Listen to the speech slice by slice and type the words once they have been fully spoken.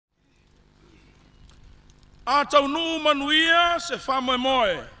A tau nuu manuia se whamoe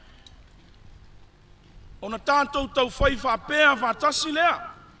moe. O na tātou tau whai whapea whatasi lea.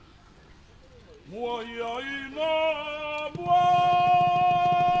 Mua ia ina mua.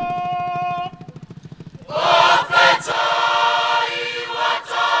 Whawhetai wa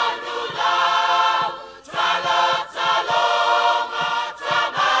taunu lau, tala talonga,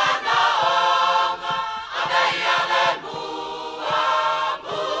 tamana onga, anei ale mua,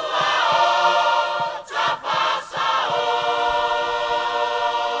 mua o, tawhasa o.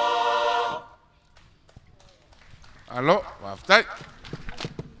 Alo, waftai.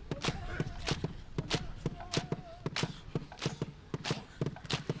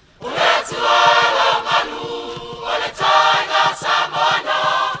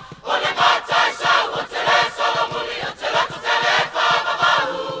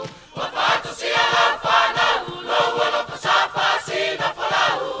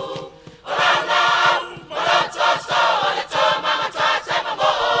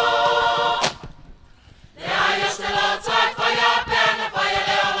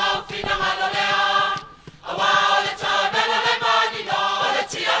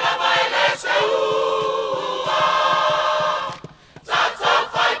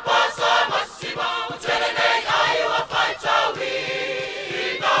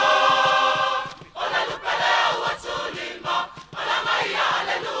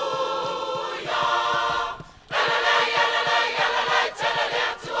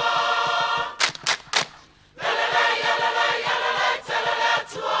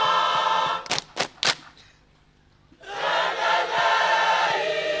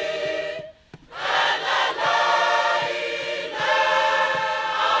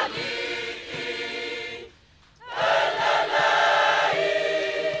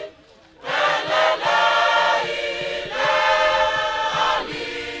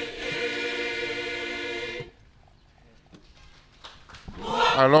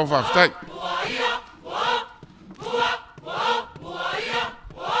 Alo, whaftai.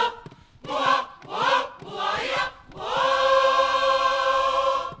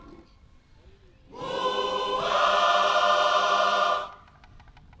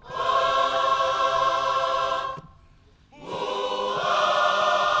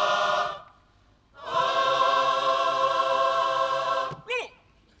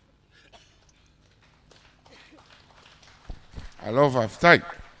 Alo, whaftai.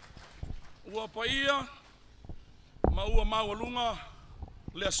 Ua paia, ma ua maualunga,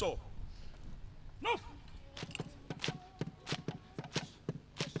 lea so. No!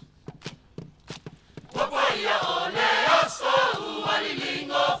 Ua paia o lea so, ua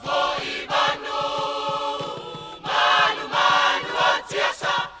lilingo fo I manu. Manu, manu o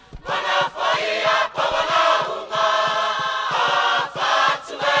tiasa, mana whaia pawalaunga. A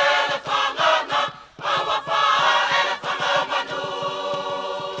whatu ele whangana, a wawha ele whangamanu.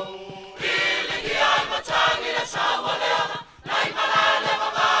 Ilingi ai matangi le sawa leona, nai malale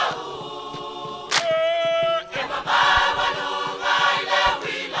mamau. E mamawalunga I le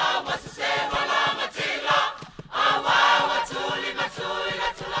wila, wasase wala matila. A wawa tuli matui le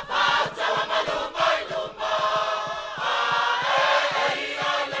tula pauta wa maluma I luma. A ai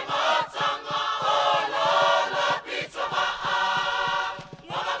le matanga, o lola pizza maa.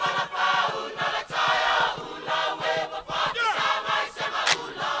 Wama mana pau na le taia ula, we wapaki sama I sema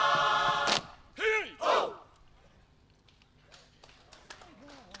ula. Hey! Oh!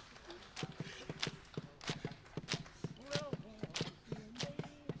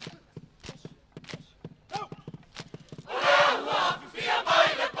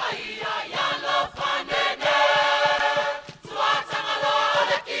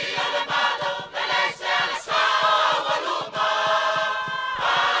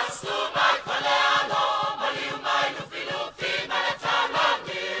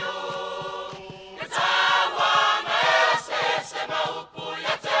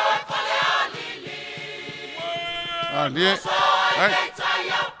 Ah, nie.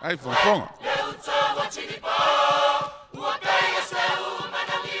 Ai, fonfonga.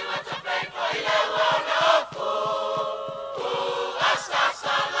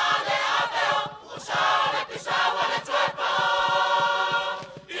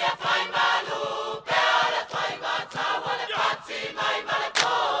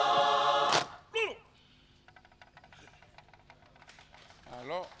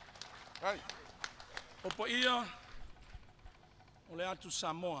 Alo. Ai. O paia, o le atu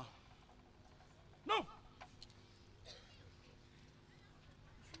Samoa. No!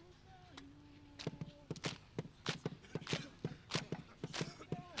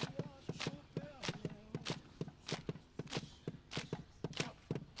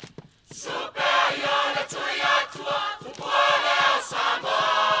 Superiore Tuiātaga.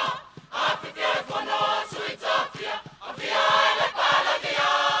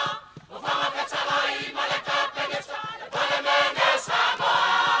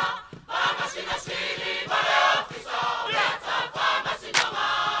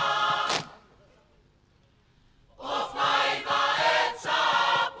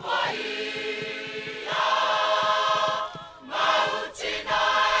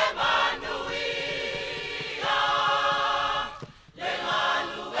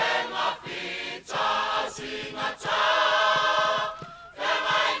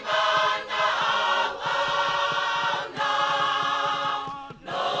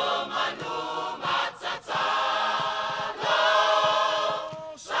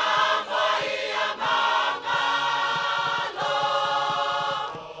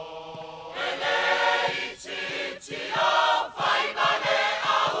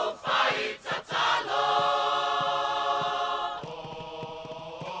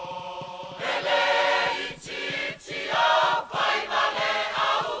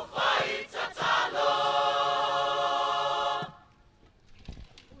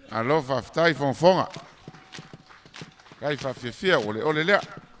 Alo whaftai fonfonga. Kai whawhiawhia ole lea.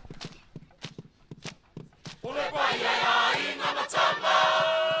 Ole pai a inga matama,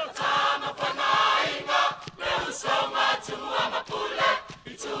 tama whana inga, leu songa tua mapule,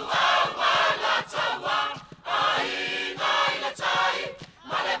 I tua wala taua, a inga ila tai,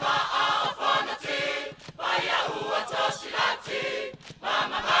 malema a whanati, pai a ua tosilati,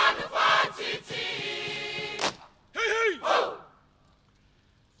 mama manu whatiti. Hei hei! Oh!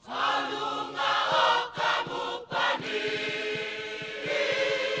 Whalunga o kamupani,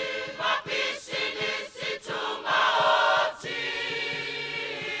 mapisini si tunga oti.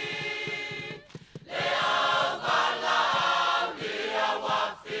 Lea wala aulia wa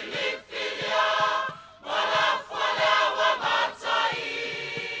filifilia, wala whalea wa mataina.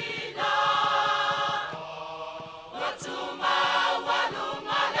 Watuma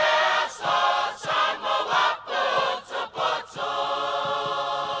walunga lea so Samoa poto poto.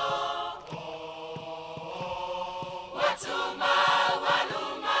 Watuma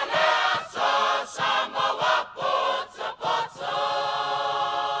walunga lea so Samoa poto poto.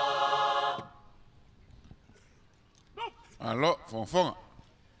 Alo fonfonga.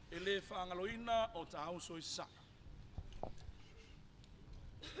 Ele whangaloina o Tau Soisa.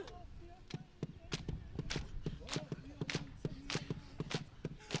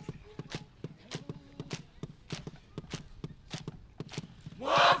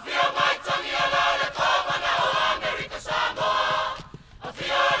 Muafia mai tangi ala le komana o Amerika Samoa.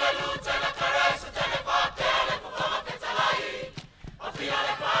 Afia le luta na karesa tele whakele whakama te talai. Afia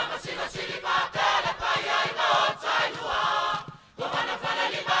le whama sila sili whakele pai ai ma o tainua. Komana whana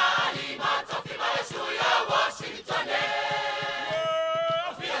lima toki male suia Washington.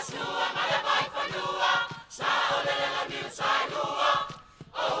 Afia sua male mai whanua, sa o lele la niu sainua.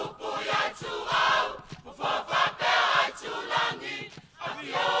 O upui ai tu au, mufo whapea ai tu langi.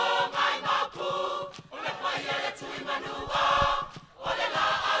 Afio mai mapu, ole pai ele tui manua, ole la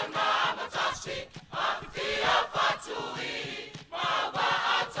auna matasi, afia fatui, mawa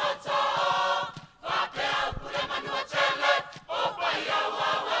atoto, wapea upule manua tele, o pai awa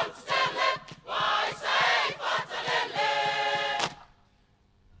tele, wai sei fatalele.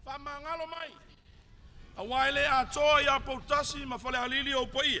 Whamangalo mai. A waile a toa ia POUTASI Falealili o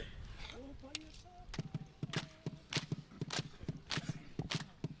Pese.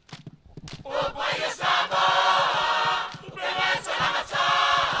 O pai Samoa, preveza la mata,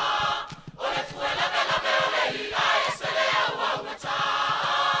 ole fuela bela bela I esele awa mata.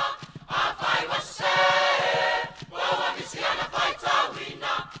 A pai wase, wa misiana pai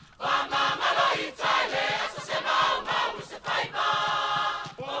tawina, wa mama lo itale asema uma use pai ba.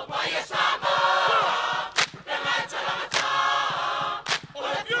 O pai Samoa, preveza la mata,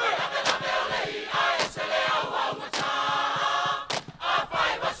 ole fuela bela bela I esele awa mata. A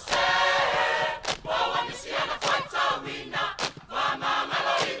pai wase.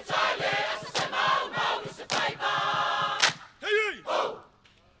 Hei hei!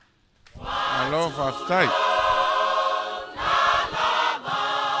 Alo whaftai.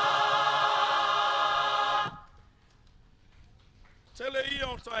 Tele ia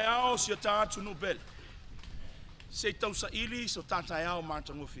o tai ao si a tātu no bel. Se tau sa ili so tātai ao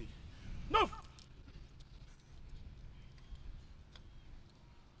mātangofi. No!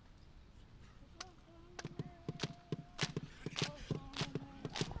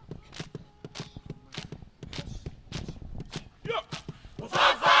 Yeah!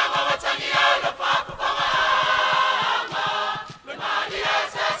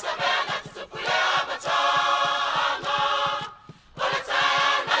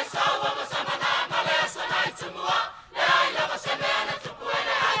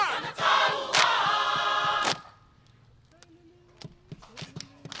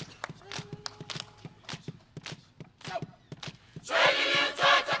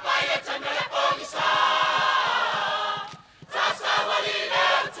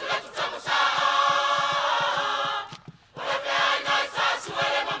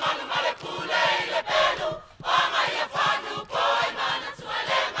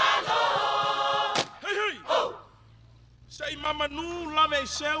 Sei mama nu lave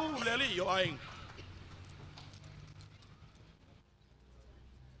seu leli yo aing.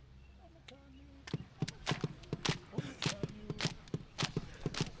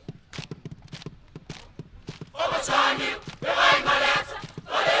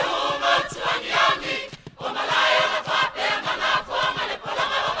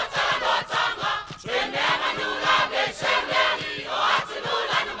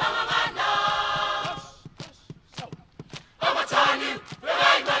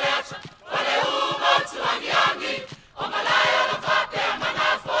 Thank you.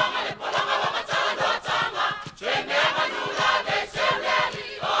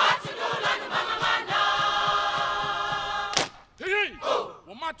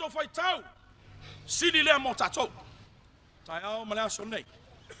 mo tatou. Tai au ma le aso nei.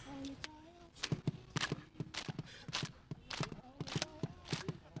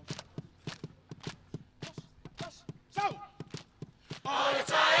 Sau. Ole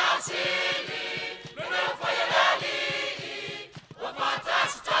tai au sili, lele falealili, wa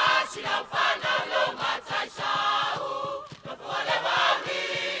POUTASI tasi na ufana lo matai sau, lo fale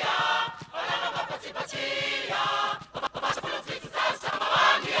vamia, ala na mapati-patia, wa pulu fitu tau Samoa,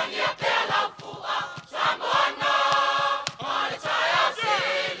 ni pela ufua, Samoa no. Ole tai au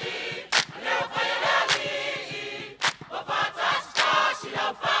sili, lele falealili, wa POUTASI tasi na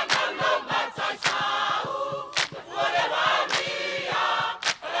ufana lo matai sau, lo fale vamia,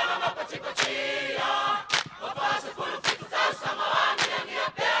 ala na mapati-patia, wa pulu fitu tau Samoa, ni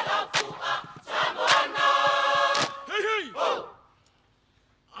pela ufua, Samoa no. Hey, hey.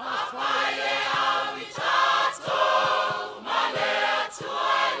 Afaye awitato, malea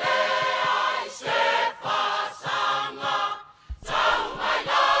tualea, isefa sanga, tau mai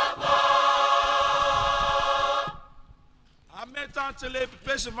lava. A me tante le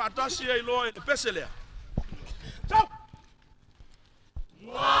pese fatasi e loa e pese lea. Sau.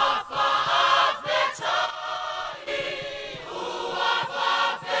 Wafa afetai, uwafa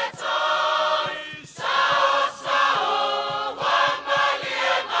afetai, sao sao,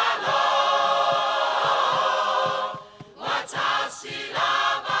 wamalie malo, watasi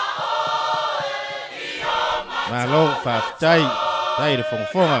lava oe, ioma Malo faftai, tai le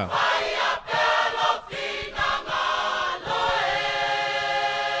fonga. Faya pelo fina ngaloe.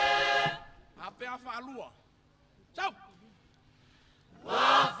 A pe a whaalua. Sau.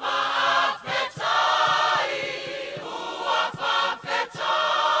 Wafa afetai, uwafa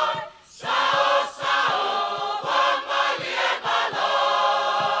afetai, sao sao, wamalie malo,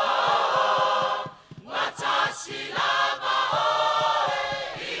 watasi lava oe,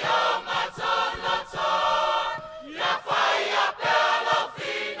 ioma toloto, ya faya pelo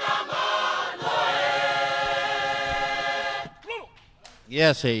fina ngaloe. Lulu. Ia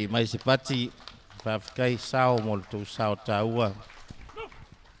sei mai se pati fafkai sao mo le tau sao taua.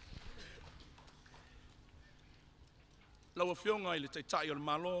 Laua fionga i le teitai o le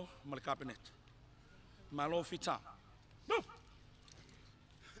malo ma le kapenet. Malo fita. No.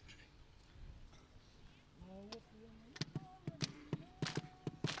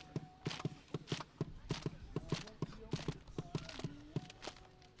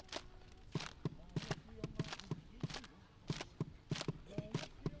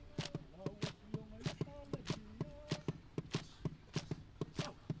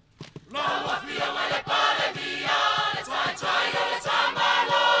 Laua fionga le pale mia, le tai tai o le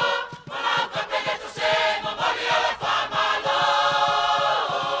tamalo, malau ka peneto se, mamali o le famalo.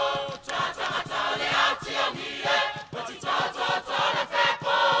 Tatangata o le auti o nie, pati tautoto o le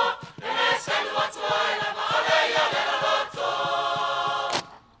fepo, e le selu atu o e lama o le i o le loloto.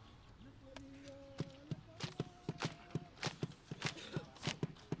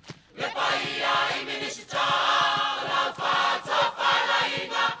 Le paia i minisita, lau fata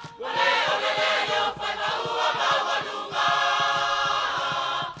falaina, ole leo fai maua Taualuga.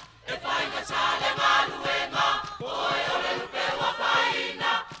 E fai na tale maluenga, oe ole lupe wa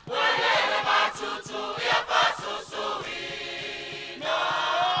faina, oe lele matutu ia fasusuina.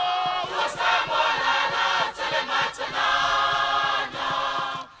 Ua Samoa lala tele matanana,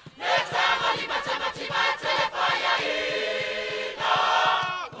 le tama lima tamatima tele faya ina.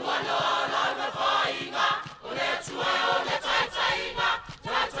 Ua lola ua fainga, ole tua ole taitaina,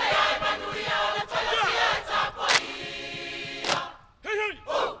 tatai ai manuia ole talasia e tapoia. Hey, hey.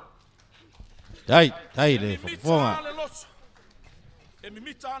 Tai le fonga. le loto. E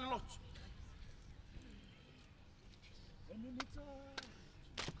mimita le loto.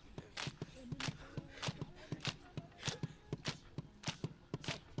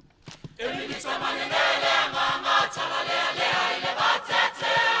 E limita manenele nganga tala lea lea i le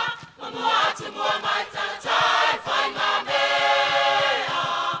batetea, mamua atu mua mai tanatai fai ngamea.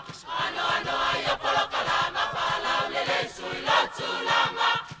 Ano ano ai o polo kalama falau lele sui lau tulanga,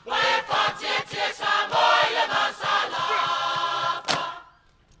 wae fatietie Samoa i le masalafa.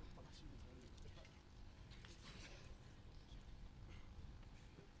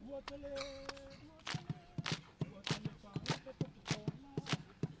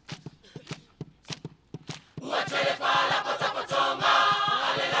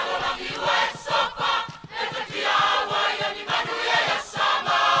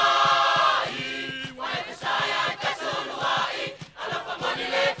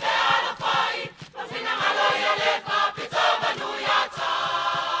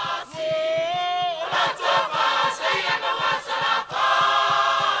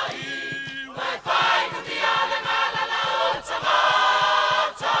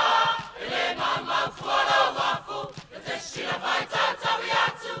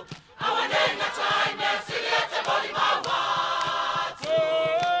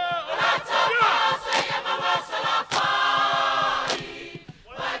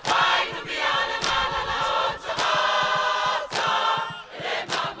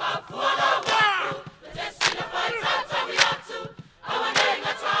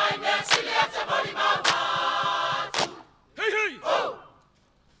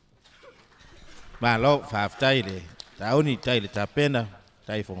 Malo whaafitai le. Tauni tai le tapena.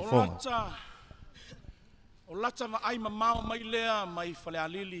 Tai fonga. O lata ma ai mamao mai lea mai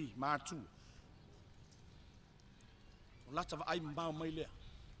Falealili mātu. O lata ma ai mamao mai lea.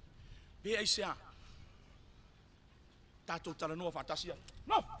 Pe ai sea. Tātou tala noa whātasia.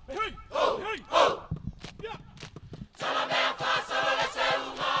 No! Hei hei! Hei hei! Ia! Tala mea whāsara le se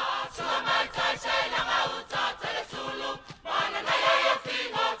unga, sua mai tai se langa uta, tele sulu, mana nei ai a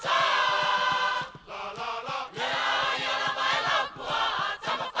whino tā. La la la! Lea ai ala mai laupua,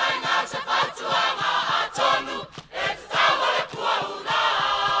 tama whainga se whautuanga a tonu, e te tau ale pua una.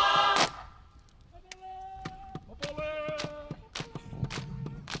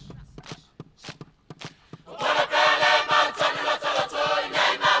 Opole pele mau tonu lo talo toi,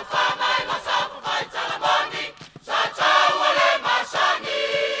 nei mau whamai ma saupa vai tala moni, sa tau ale masani.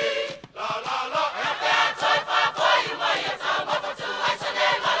 La la la! E a pea toi whapoi umai a tau mawhatu ai sa ne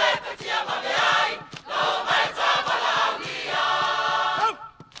male petia ma me ai, lau mai tau malaunia.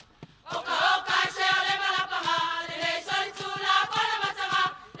 Oka oka e se ole malapanga, le rei soli tula kona matanga,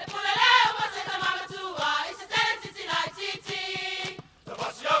 le pule leo ma se tamamatua, i se tele titi lai titi. Ta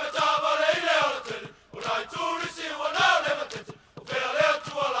pasi ave tawa le ile o le tele, o nai turi si ua nau le matete, o fea leo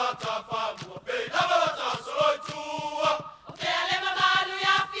tua la ta whamua, pei lava la ta soloi tua. O fea le mamalu i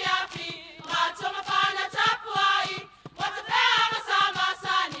afi afi, ma toma whana tapu ai, wa te fea ma sa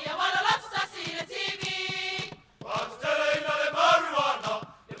masani, a wala lotu tasi le TV. Pata tele ina le marijuana,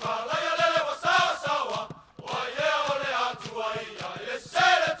 e malaya lele wa sawa sawa, o ai ea o le atua ia, e se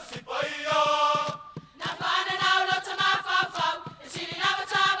le tusi paia. Na whana nau lo ta ma fau fau, e siri na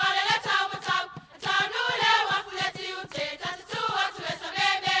matama le le tau matau, e tau nui le wafu le ti ute, tata tu atu e sa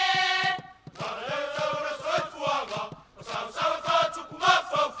bebe. Nana e tau le soi fuanga, o sawa sawa tatu ku ma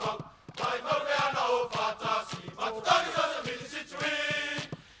fau fau, mai mau le ana o whatasi, matutangi sa se mili situi.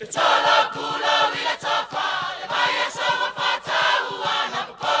 E tala pula wila tafa, le mai e sawa whatau ana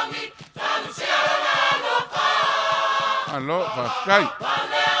papongi, tanu si ala na alofa. Alo, whaafitai.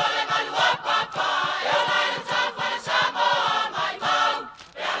 Pale ole malua papa, e ona e le tafa le Samoa mai mau,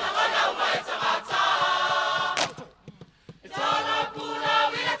 e ala wana uma e tangata. E tala pula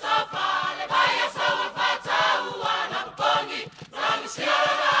wila tafa, le mai e sawa whatau ana papongi, tanu si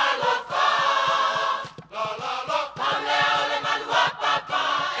ala na alofa. La la la. Pale ole malua papa,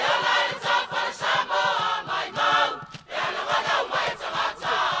 e ona e le tafa le Samoa mai mau, e ala wana uma e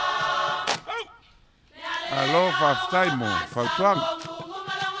tangata. Alo, whaafitai mo, whautuanga.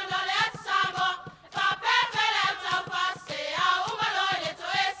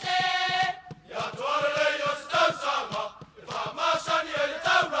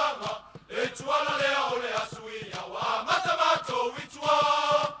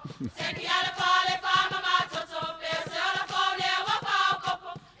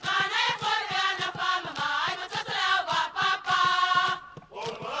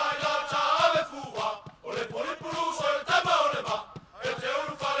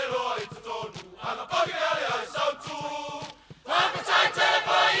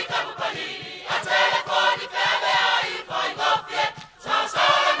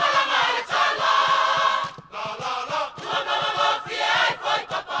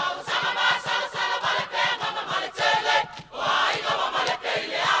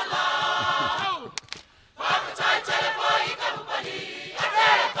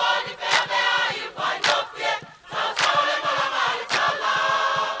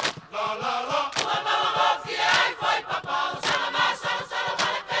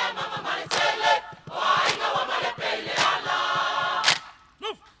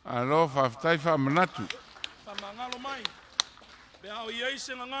 Alo, whaafitai whaamanatu. Whamangalo mai. Pea o iei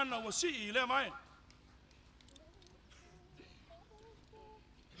se ngangana wa si i le mai.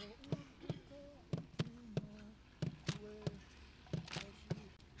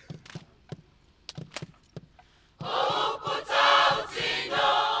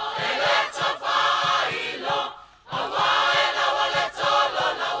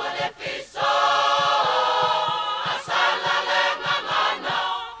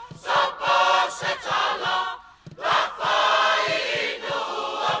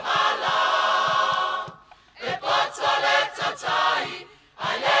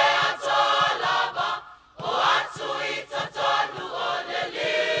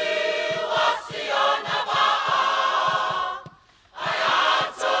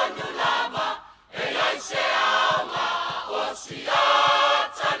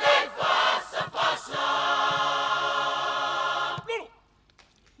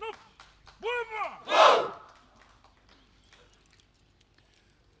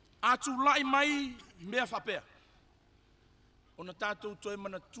 Atu lai mai mea whapea. O na tātou toi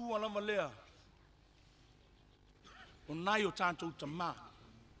mana tua lama lea. O nai o tātou tamā.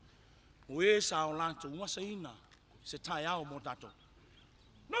 O e sa o lātou wasa ina. Se tai au mo tātou.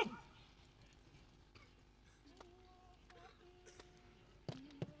 No!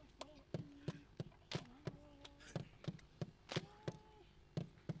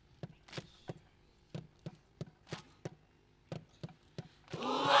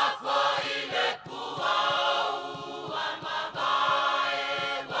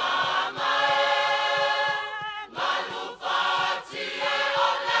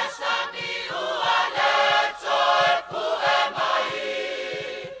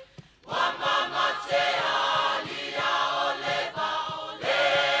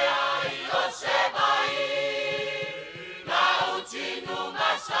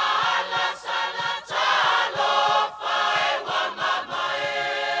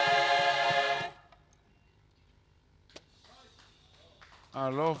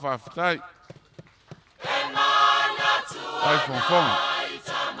 Alo fafitai. Ai fonfonga.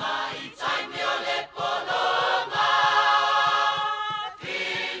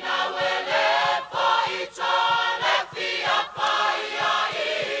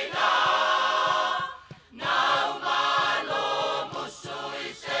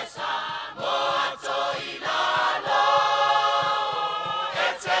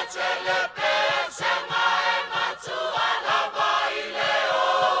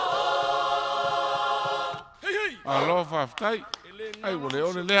 Alo fafitai. Ai wole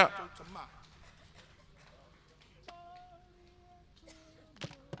ole lea.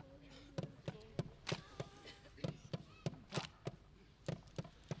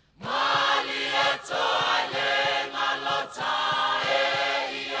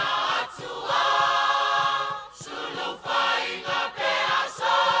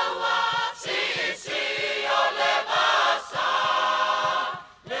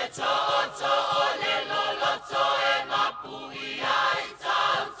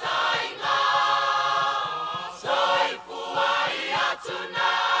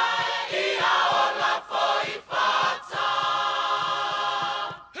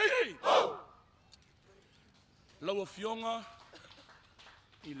 Laua fionga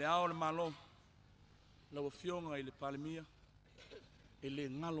I le ao le malo. Laua fionga I le palemia. E le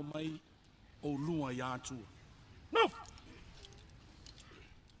ngalo mai o lua I atua. No!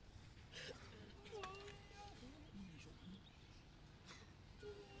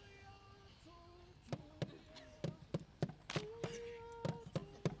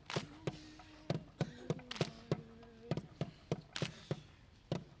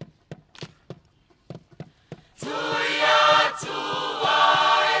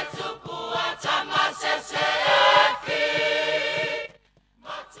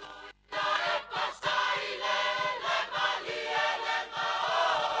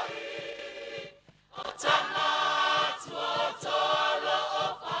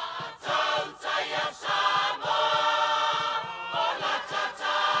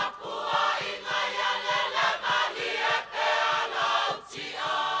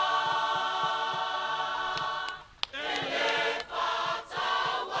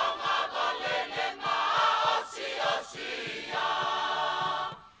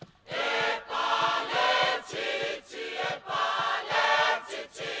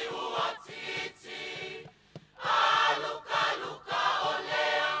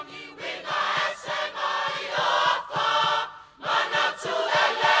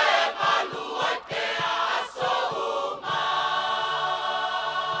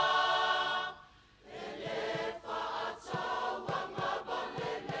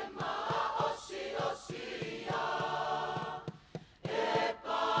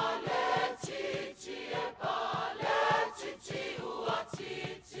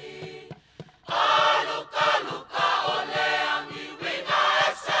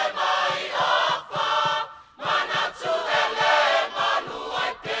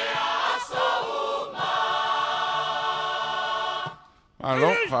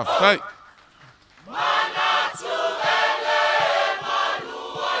 Alo, fafitai.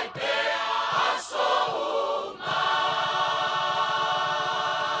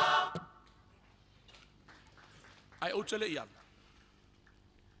 Ai o tele iana.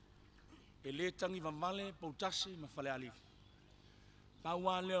 E le tangi vamale POUTASI Falealili.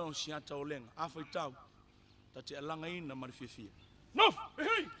 Paua leo siata o lenga. Awhai tau. Ta te alanga ina marififia. No!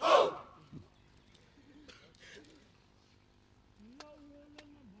 Hei! Oh!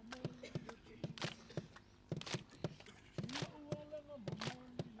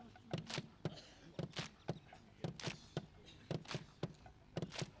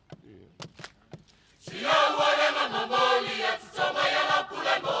 Mamoli at Tomaya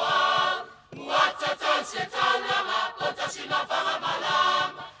Pula Moa, Muata Town, Setana,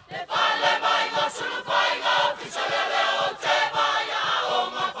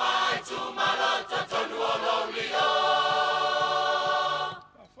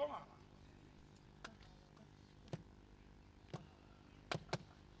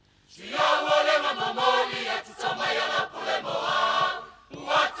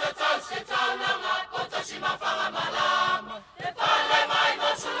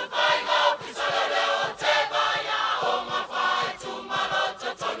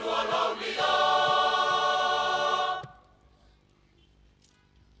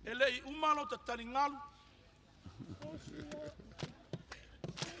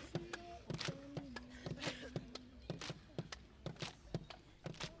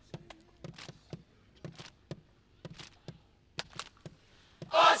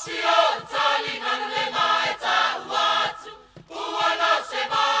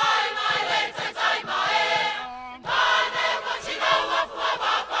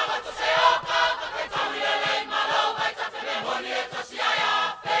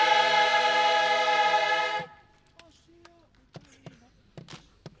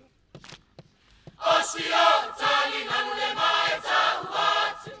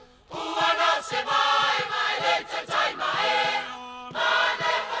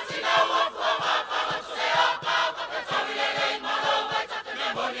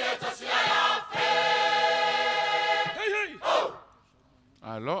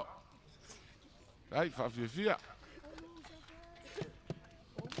 Alo. Ai, whawhiawhia.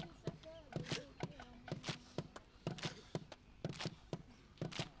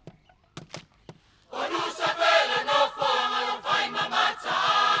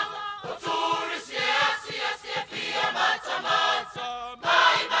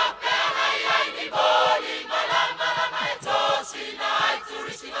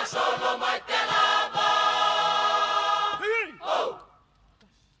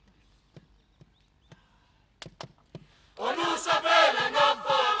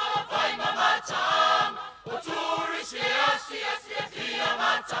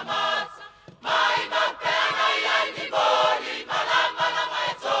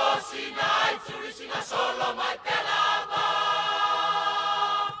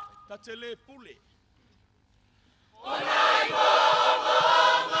 Tele pule.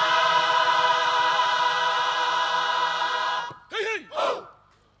 Hey hey.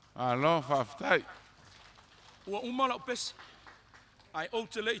 Alo, whawhitai. Ua umala o pese. Ai o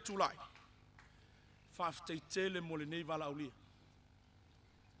te lei tūlai. Whawhitai tele mo le nei wala au lia.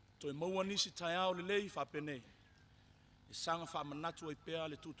 Toi maua nisi tai au le lei whapenei. E sanga whamanatu ai pea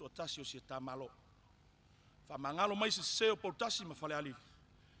le tūtuatasi o si e tāmalo. Whamangalo mai se seo POUTASI ma Falealili.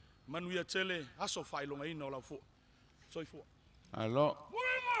 Manuia tele aso whailonga ina o lau fua. Soi fua. Alo.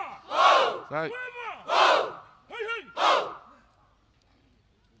 Muema! Tai. Muema! Hei hei!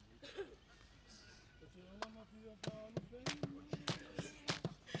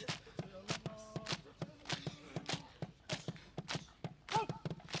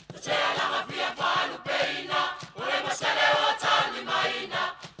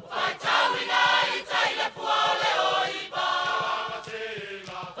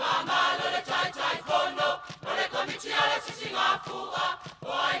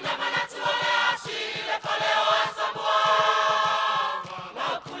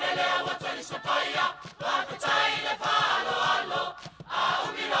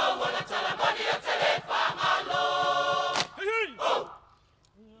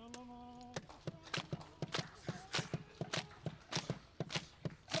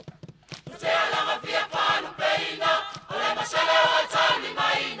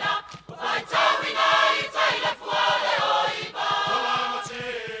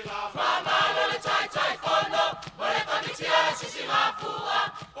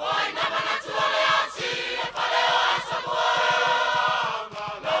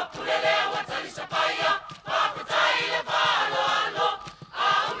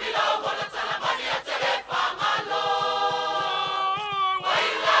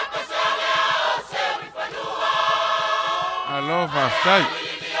 Alo, whawhitai.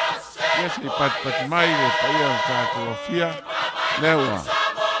 Yes, i pat mai le paia o tātua fia. Leua.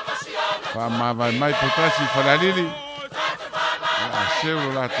 Whamawai mai POUTASI Falealili. A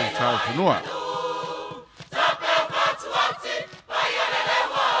seo la tu tau whanua.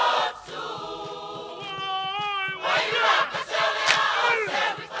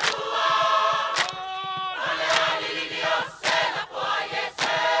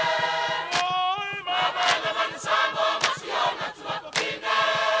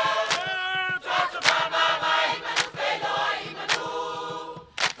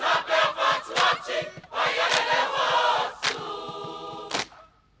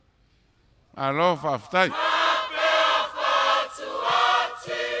 Alo, whawhitai.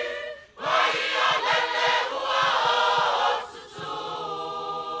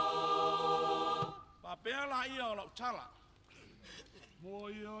 Papea la ia o lau tala.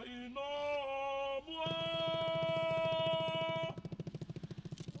 Moia ino mua.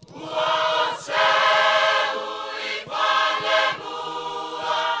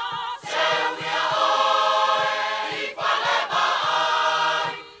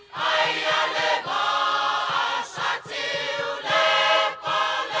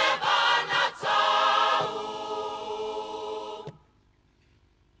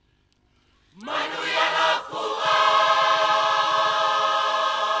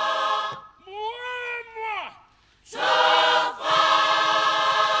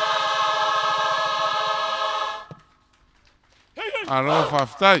 Alo,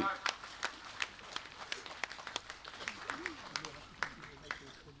 whawhitai.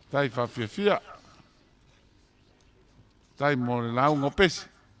 Tai whawhiawhia. Tai mo le launga o Pese.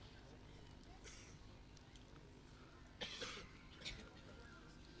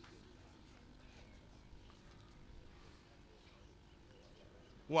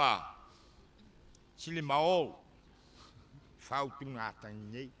 Wa sili mao fau tu ngata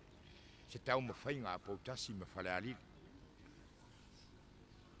nei se tau ma fai ngā POUTASI ma Falealili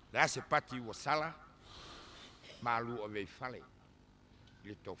La se pati ua sala. Malu o vei fale.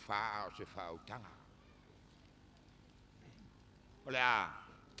 Le tau wha o se whautanga. O le a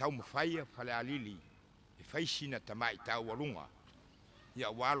tau mawhaia Falealili. E whaisina tamai Taualuga. Ia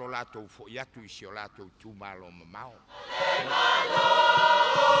walo latou fo iatu isi o latou tu malo mamao.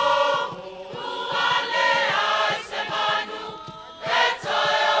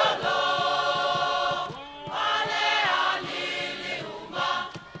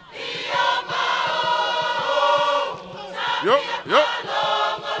 Yo, yo.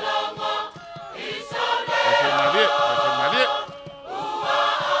 Marie.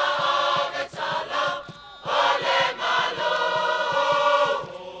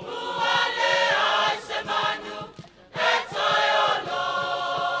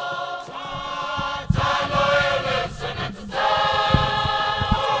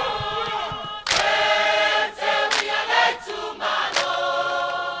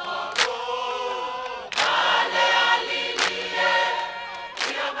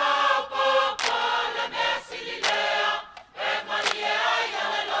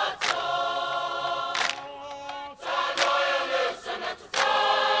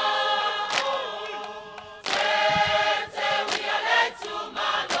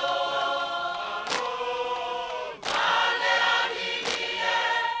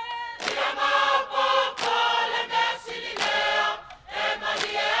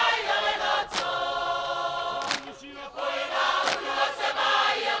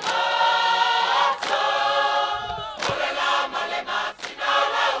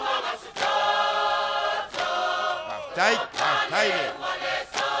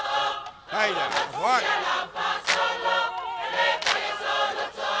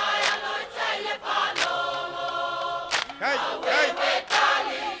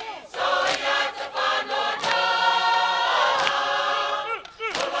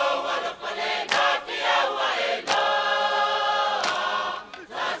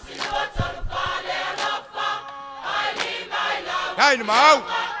 Hai no mau.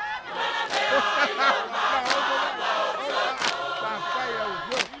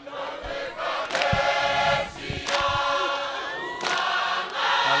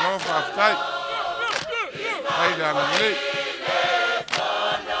 Alô, Faftai. Hai da Mali.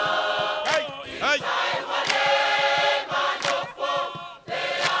 Hai.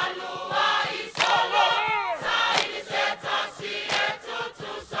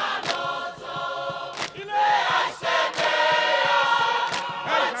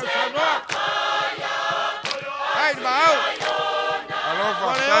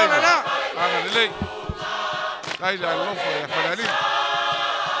 Hai da Lofo ya Falealili.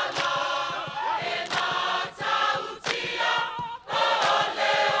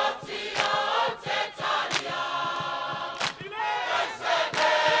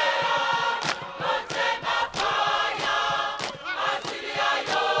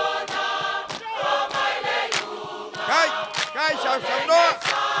 Kai sao no.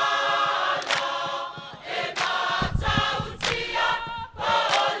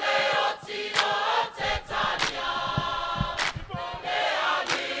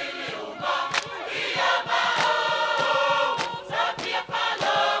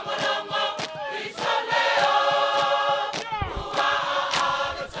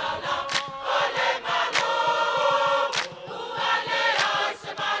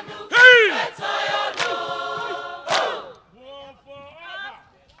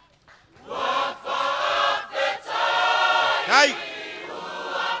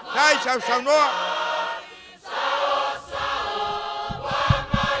 Kai sao no.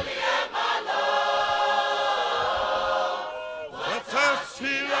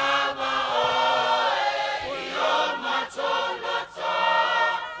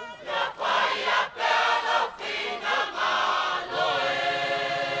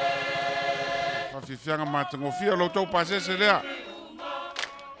 Fianga matangofia lo tau Pese lea.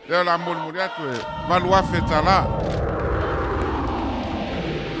 Lea la mulmuri atu e malu afe tala.